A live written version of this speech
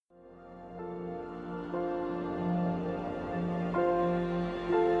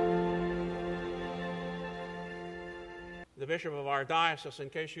The bishop of our diocese, in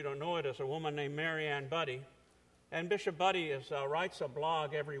case you don't know it, is a woman named Mary Ann Buddy. And Bishop Buddy writes a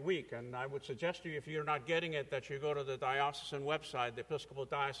blog every week, and I would suggest to you, if you're not getting it, that you go to the diocesan website, the Episcopal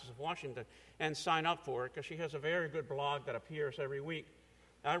Diocese of Washington, and sign up for it, because she has a very good blog that appears every week.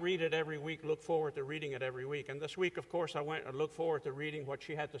 I read it every week, look forward to reading it every week. And this week, of course, I went and looked forward to reading what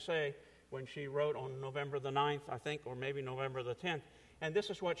she had to say when she wrote on November the 9th, I think, or maybe November the 10th. And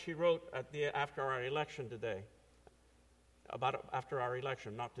this is what she wrote after our election today. After our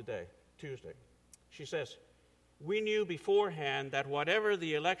election, not today, Tuesday. She says, "We knew beforehand that whatever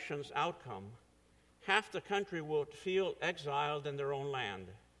the election's outcome, half the country would feel exiled in their own land.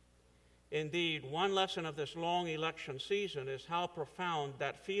 Indeed, one lesson of this long election season is how profound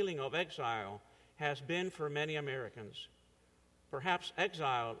that feeling of exile has been for many Americans. Perhaps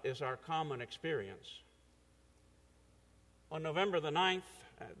exile is our common experience." On November the 9th,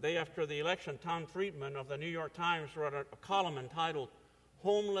 day after the election, Tom Friedman of the New York Times wrote a column entitled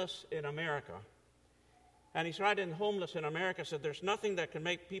 "Homeless in America." And he's writing Homeless in America, said there's nothing that can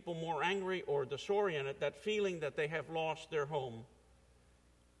make people more angry or disoriented, that feeling that they have lost their home.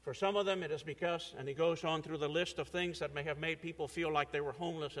 For some of them, it is because, and he goes on through the list of things that may have made people feel like they were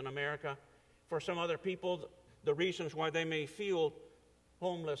homeless in America. For some other people, the reasons why they may feel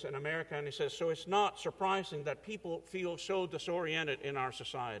homeless in America, and he says, so it's not surprising that people feel so disoriented in our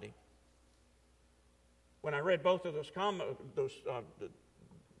society. When I read both of those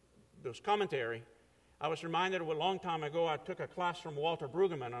commentary, I was reminded of a long time ago, I took a class from Walter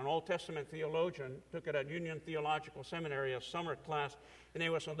Brueggemann, an Old Testament theologian, took it at Union Theological Seminary, a summer class, and it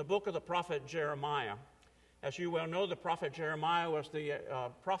was on the book of the prophet Jeremiah. As you well know, the prophet Jeremiah was the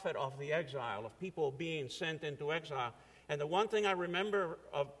prophet of the exile, of people being sent into exile. And the one thing I remember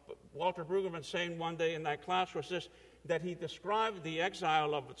of Walter Brueggemann saying one day in that class was this, that he described the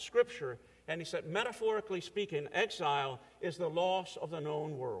exile of Scripture, and he said, metaphorically speaking, exile is the loss of the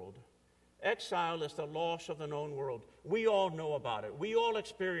known world. Exile is the loss of the known world. We all know about it. We all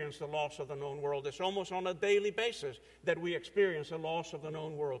experience the loss of the known world. It's almost on a daily basis that we experience the loss of the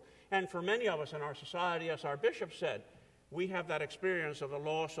known world. And for many of us in our society, as our bishop said, we have that experience of the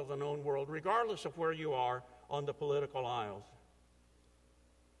loss of the known world, regardless of where you are on the political aisle.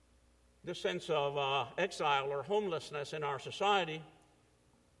 This sense of exile or homelessness in our society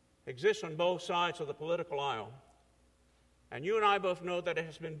exists on both sides of the political aisle. And you and I both know that it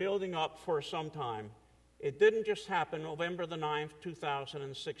has been building up for some time. It didn't just happen November the 9th,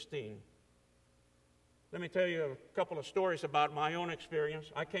 2016. Let me tell you a couple of stories about my own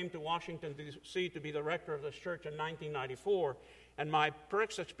experience. I came to Washington, D.C. to be the rector of this church in 1994, and my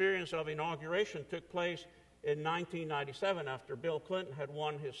first experience of inauguration took place in 1997 after Bill Clinton had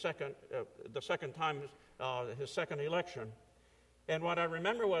won his second election. And what I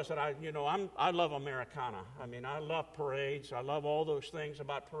remember was that I love Americana. I mean, I love parades. I love all those things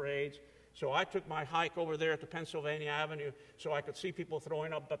about parades. So I took my hike over there to Pennsylvania Avenue so I could see people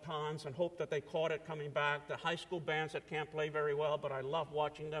throwing up batons and hope that they caught it coming back. The high school bands that can't play very well, but I love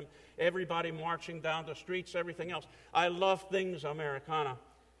watching them. Everybody marching down the streets, everything else. I love things Americana.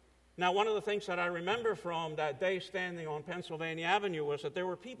 Now, one of the things that I remember from that day standing on Pennsylvania Avenue was that there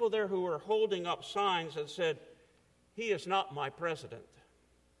were people there who were holding up signs that said, "He is not my president."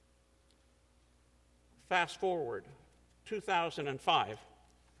 Fast forward, 2005,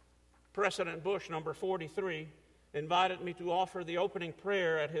 President Bush, number 43, invited me to offer the opening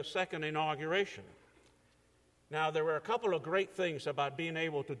prayer at his second inauguration. Now, there were a couple of great things about being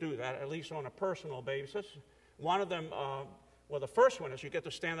able to do that, at least on a personal basis. One of them, the first one is you get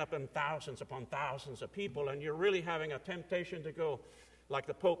to stand up in thousands upon thousands of people, and you're really having a temptation to go, like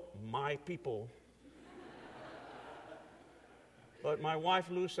the Pope, "My people." But my wife,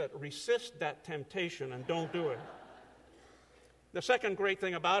 Lou, said, resist that temptation and don't do it. The second great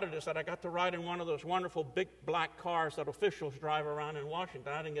thing about it is that I got to ride in one of those wonderful big black cars that officials drive around in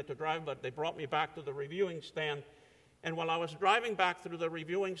Washington. I didn't get to drive, but they brought me back to the reviewing stand. And while I was driving back through the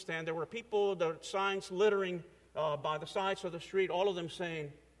reviewing stand, there were people, the signs littering by the sides of the street, all of them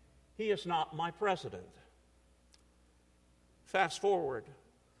saying, "He is not my president." Fast forward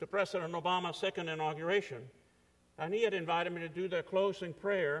to President Obama's second inauguration. And he had invited me to do the closing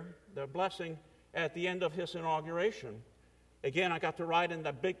prayer, the blessing, at the end of his inauguration. Again, I got to ride in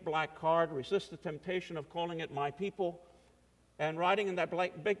that big black car, resist the temptation of calling it "my people." And riding in that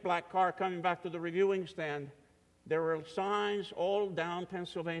big black car, coming back to the reviewing stand, there were signs all down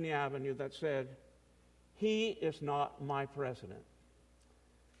Pennsylvania Avenue that said, "He is not my president."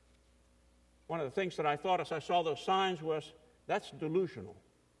 One of the things that I thought as I saw those signs was, that's delusional.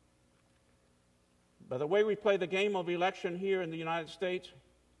 By the way we play the game of election here in the United States,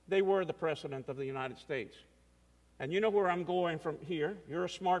 they were the president of the United States. And you know where I'm going from here. You're a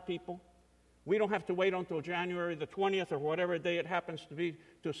smart people. We don't have to wait until January the 20th or whatever day it happens to be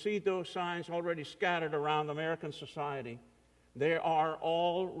to see those signs already scattered around American society. They are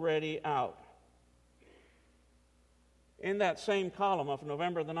already out. In that same column of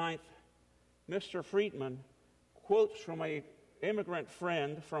November the 9th, Mr. Friedman quotes from an immigrant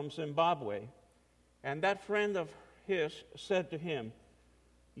friend from Zimbabwe. And that friend of his said to him,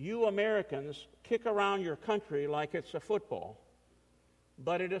 "You Americans kick around your country like it's a football.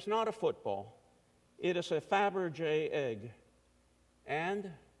 But it is not a football. It is a Fabergé egg,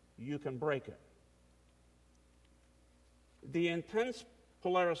 and you can break it." The intense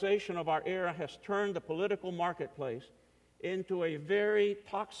polarization of our era has turned the political marketplace into a very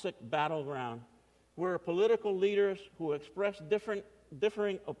toxic battleground where political leaders who express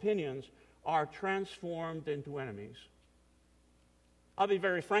differing opinions are transformed into enemies. I'll be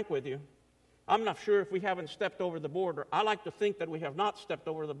very frank with you. I'm not sure if we haven't stepped over the border. I like to think that we have not stepped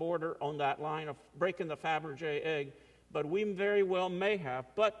over the border on that line of breaking the Fabergé egg, but we very well may have.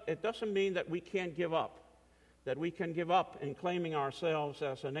 But it doesn't mean that we can't give up, that we can give up in claiming ourselves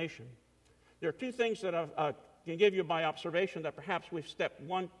as a nation. There are two things that I can give you by observation that perhaps we've stepped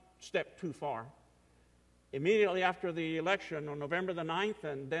one step too far. Immediately after the election on November the 9th,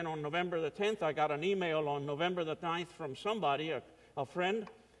 and then on November the 10th, I got an email on November the 9th from somebody, a friend,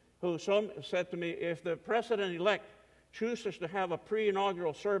 who said to me, if the president-elect chooses to have a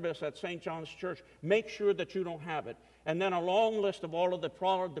pre-inaugural service at St. John's Church, make sure that you don't have it. And then a long list of all of the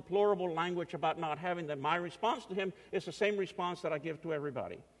deplorable language about not having them. My response to him is the same response that I give to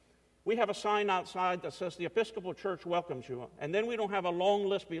everybody. We have a sign outside that says the Episcopal Church welcomes you, and then we don't have a long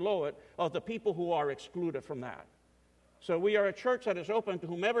list below it of the people who are excluded from that. So we are a church that is open to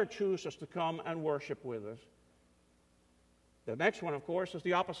whomever chooses to come and worship with us. The next one, of course, is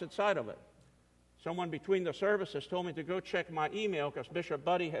the opposite side of it. Someone between the services told me to go check my email because Bishop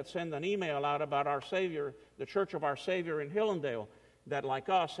Buddy had sent an email out about our Savior, the Church of Our Savior in Hillendale, that like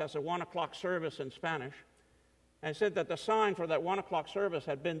us has a 1 o'clock service in Spanish, and said that the sign for that 1 o'clock service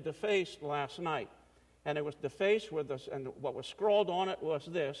had been defaced last night. And it was defaced with this, and what was scrawled on it was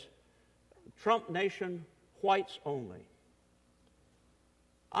this: Trump Nation, whites only.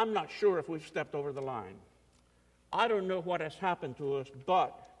 I'm not sure if we've stepped over the line. I don't know what has happened to us,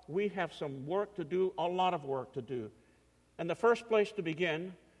 but we have some work to do, a lot of work to do. And the first place to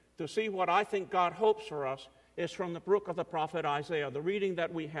begin to see what I think God hopes for us is from the book of the prophet Isaiah, the reading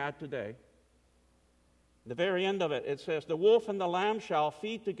that we had today. The very end of it, it says, "The wolf and the lamb shall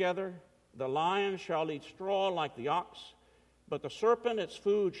feed together, the lion shall eat straw like the ox, but the serpent its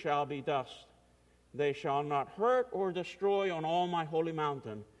food shall be dust. They shall not hurt or destroy on all my holy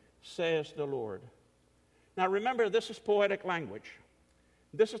mountain, says the Lord." Now remember, this is poetic language.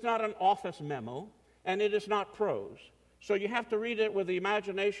 This is not an office memo, and it is not prose. So you have to read it with the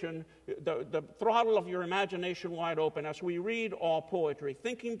imagination, the throttle of your imagination wide open as we read all poetry,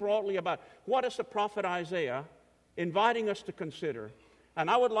 thinking broadly about what is the prophet Isaiah inviting us to consider.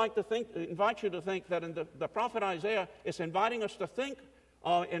 And I would like to invite you to think that in the prophet Isaiah is inviting us to think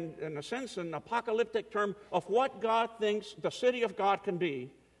in a sense, an apocalyptic term, of what God thinks the city of God can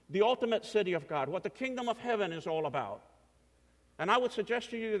be, the ultimate city of God, what the kingdom of heaven is all about. And I would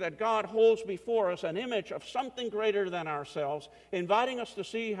suggest to you that God holds before us an image of something greater than ourselves, inviting us to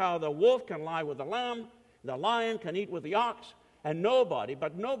see how the wolf can lie with the lamb, the lion can eat with the ox, and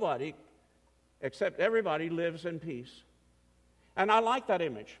nobody except everybody lives in peace. And I like that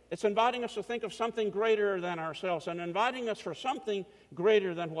image. It's inviting us to think of something greater than ourselves and inviting us for something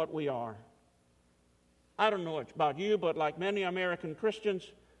greater than what we are. I don't know about you, but like many American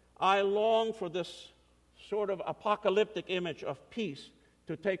Christians, I long for this sort of apocalyptic image of peace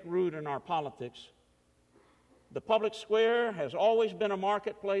to take root in our politics. The public square has always been a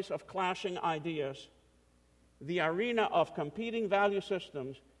marketplace of clashing ideas, the arena of competing value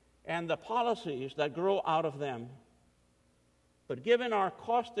systems, and the policies that grow out of them. But given our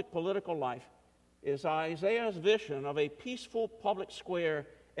caustic political life, is Isaiah's vision of a peaceful public square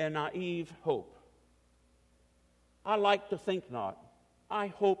a naive hope? I like to think not. I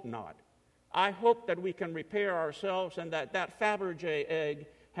hope not. I hope that we can repair ourselves and that Fabergé egg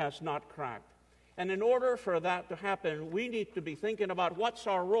has not cracked. And in order for that to happen, we need to be thinking about what's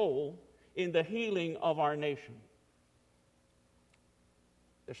our role in the healing of our nation.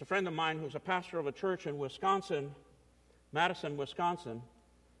 There's a friend of mine who's a pastor of a church in Wisconsin, Madison, Wisconsin,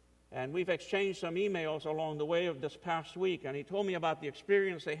 and we've exchanged some emails along the way of this past week, and he told me about the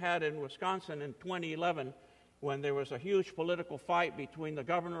experience they had in Wisconsin in 2011 when there was a huge political fight between the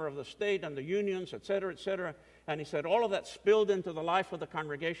governor of the state and the unions, et cetera, and he said all of that spilled into the life of the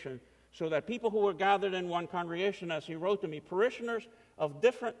congregation so that people who were gathered in one congregation, as he wrote to me, parishioners of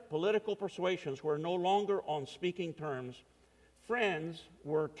different political persuasions were no longer on speaking terms. Friends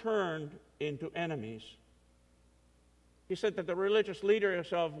were turned into enemies. He said that the religious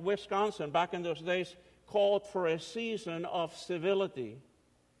leaders of Wisconsin back in those days called for a season of civility.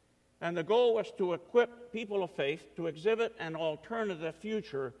 And the goal was to equip people of faith to exhibit an alternative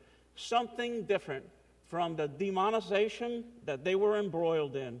future, something different from the demonization that they were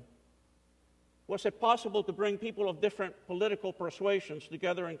embroiled in. Was it possible to bring people of different political persuasions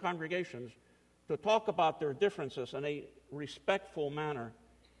together in congregations to talk about their differences in a respectful manner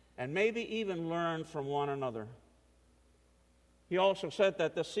and maybe even learn from one another? He also said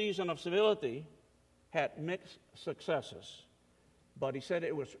that the season of civility had mixed successes, but he said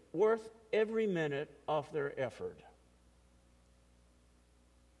it was worth every minute of their effort.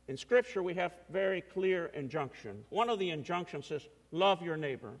 In Scripture, we have very clear injunction. One of the injunctions is love your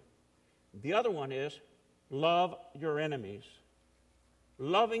neighbor. The other one is love your enemies.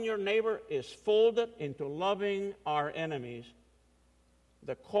 Loving your neighbor is folded into loving our enemies.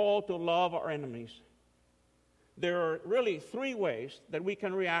 The call to love our enemies. There are really three ways that we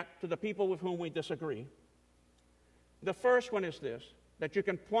can react to the people with whom we disagree. The first one is this, that you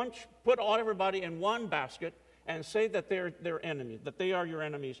can put everybody in one basket and say that they're enemies, that they are your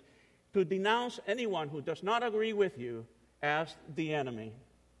enemies, to denounce anyone who does not agree with you as the enemy.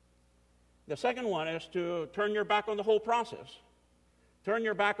 The second one is to turn your back on the whole process. Turn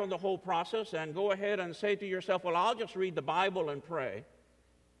your back on the whole process and go ahead and say to yourself, well, I'll just read the Bible and pray.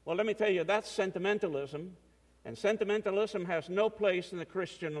 Well, let me tell you, that's sentimentalism. And sentimentalism has no place in the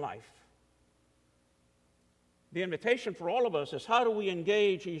Christian life. The invitation for all of us is, how do we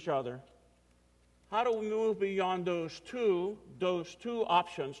engage each other? How do we move beyond those two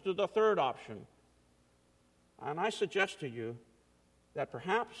options to the third option? And I suggest to you that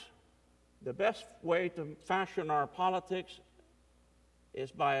perhaps the best way to fashion our politics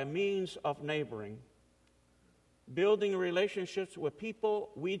is by a means of neighboring, building relationships with people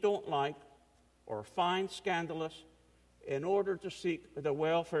we don't like or find scandalous in order to seek the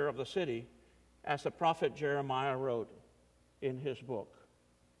welfare of the city, as the prophet Jeremiah wrote in his book.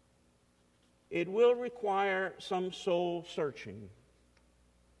 It will require some soul searching.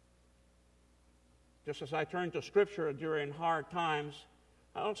 Just as I turn to Scripture during hard times,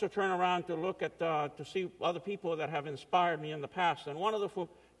 I also turn around to look at, to see other people that have inspired me in the past. And one of the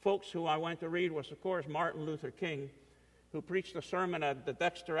folks who I went to read was, of course, Martin Luther King, who preached a sermon at the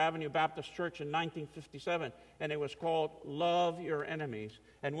Dexter Avenue Baptist Church in 1957, and it was called "Love Your Enemies."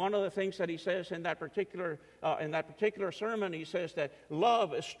 And one of the things that he says in that particular sermon, he says that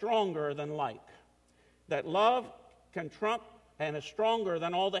love is stronger than like, that love can trump and is stronger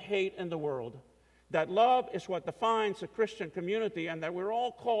than all the hate in the world, that love is what defines a Christian community, and that we're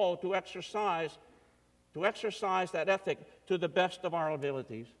all called to exercise that ethic to the best of our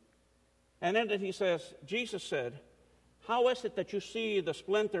abilities. And then he says, Jesus said, "How is it that you see the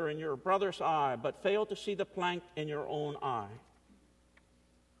splinter in your brother's eye, but fail to see the plank in your own eye?"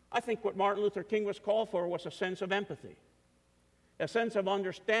 I think what Martin Luther King was called for was a sense of empathy, a sense of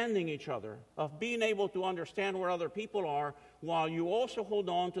understanding each other, of being able to understand where other people are while you also hold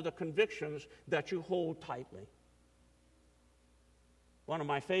on to the convictions that you hold tightly. One of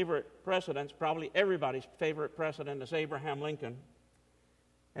my favorite presidents, probably everybody's favorite president, is Abraham Lincoln.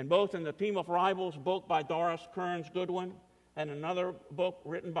 And both in The Team of Rivals, book by Doris Kearns Goodwin, and another book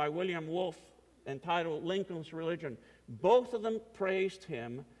written by William Wolfe entitled Lincoln's Religion, both of them praised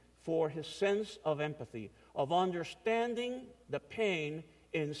him for his sense of empathy, of understanding the pain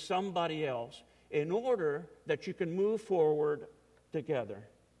in somebody else in order that you can move forward together.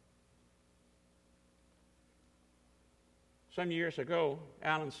 Some years ago,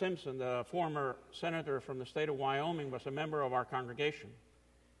 Alan Simpson, the former senator from the state of Wyoming, was a member of our congregation.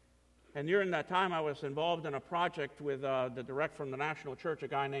 And during that time, I was involved in a project with the director from the National Church, a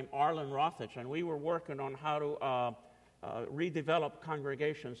guy named Arlen Rothich, and we were working on how to redevelop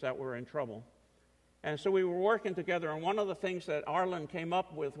congregations that were in trouble. And so we were working together, and one of the things that Arlen came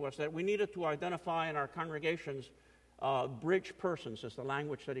up with was that we needed to identify in our congregations bridge persons, is the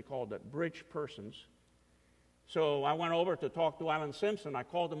language that he called it, bridge persons. So I went over to talk to Alan Simpson. I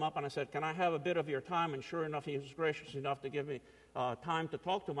called him up and I said, "Can I have a bit of your time?" And sure enough, he was gracious enough to give me time to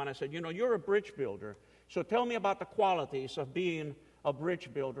talk to him. And I said, "You're a bridge builder, so tell me about the qualities of being a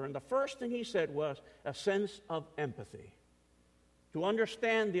bridge builder." And the first thing he said was a sense of empathy, to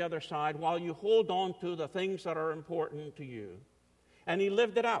understand the other side while you hold on to the things that are important to you. And he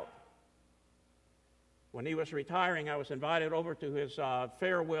lived it out. When he was retiring, I was invited over to his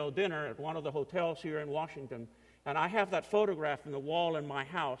farewell dinner at one of the hotels here in Washington. And I have that photograph in the wall in my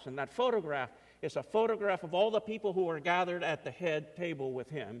house, and that photograph is a photograph of all the people who were gathered at the head table with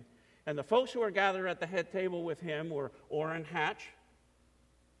him. And the folks who were gathered at the head table with him were Orrin Hatch,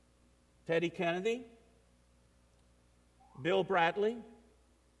 Teddy Kennedy, Bill Bradley,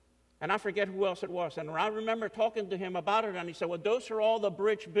 and I forget who else it was. And I remember talking to him about it, and he said, well, those are all the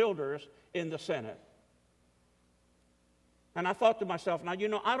bridge builders in the Senate. And I thought to myself, now,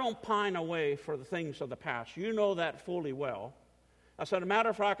 I don't pine away for the things of the past. You know that fully well. I said, as a matter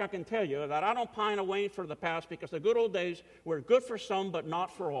of fact, I can tell you that I don't pine away for the past because the good old days were good for some, but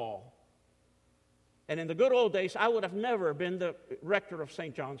not for all. And in the good old days, I would have never been the rector of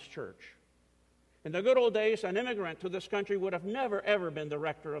St. John's Church. In the good old days, an immigrant to this country would have never, ever been the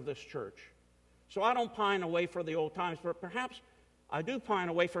rector of this church. So I don't pine away for the old times, but perhaps I do pine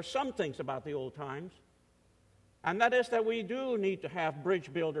away for some things about the old times. And that is that we do need to have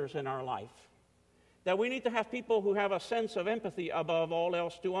bridge builders in our life. That we need to have people who have a sense of empathy above all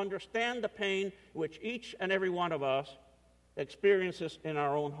else to understand the pain which each and every one of us experiences in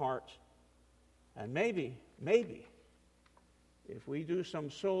our own hearts. And maybe, if we do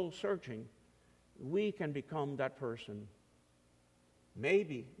some soul searching, we can become that person.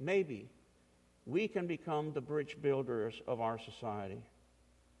 Maybe we can become the bridge builders of our society.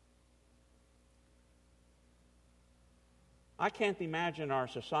 I can't imagine our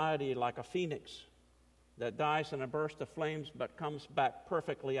society like a phoenix that dies in a burst of flames but comes back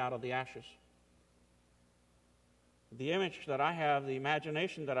perfectly out of the ashes. The image that I have, the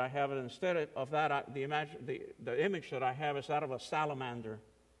imagination that I have, and instead of that, the image that I have is that of a salamander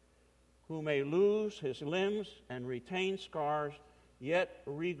who may lose his limbs and retain scars, yet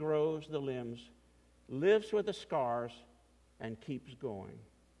regrows the limbs, lives with the scars, and keeps going.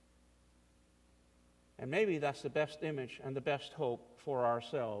 And maybe that's the best image and the best hope for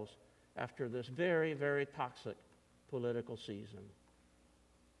ourselves after this very, very toxic political season.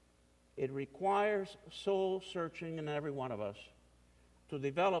 It requires soul searching in every one of us to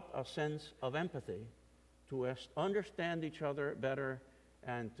develop a sense of empathy, to understand each other better,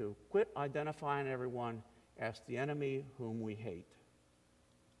 and to quit identifying everyone as the enemy whom we hate.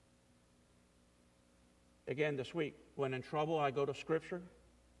 Again, this week, when in trouble, I go to Scripture.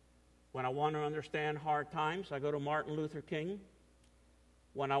 When I want to understand hard times, I go to Martin Luther King.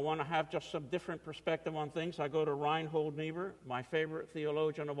 When I want to have just some different perspective on things, I go to Reinhold Niebuhr, my favorite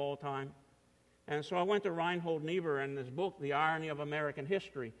theologian of all time. And so I went to Reinhold Niebuhr in his book, The Irony of American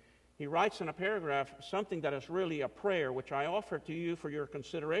History. He writes in a paragraph something that is really a prayer, which I offer to you for your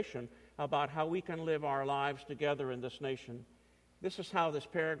consideration about how we can live our lives together in this nation. This is how this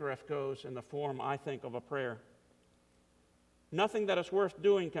paragraph goes in the form, I think, of a prayer. Nothing that is worth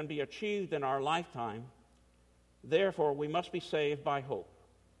doing can be achieved in our lifetime. Therefore, we must be saved by hope.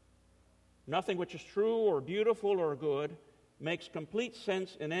 Nothing which is true or beautiful or good makes complete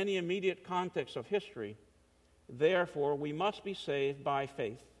sense in any immediate context of history. Therefore, we must be saved by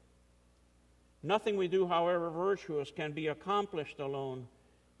faith. Nothing we do, however virtuous, can be accomplished alone.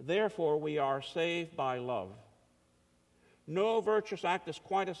 Therefore, we are saved by love. No virtuous act is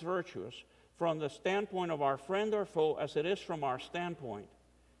quite as virtuous from the standpoint of our friend or foe as it is from our standpoint.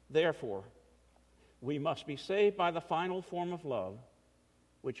 Therefore, we must be saved by the final form of love,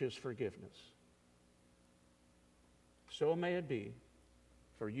 which is forgiveness. So may it be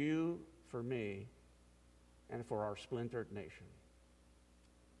for you, for me, and for our splintered nation.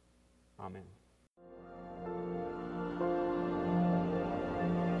 Amen.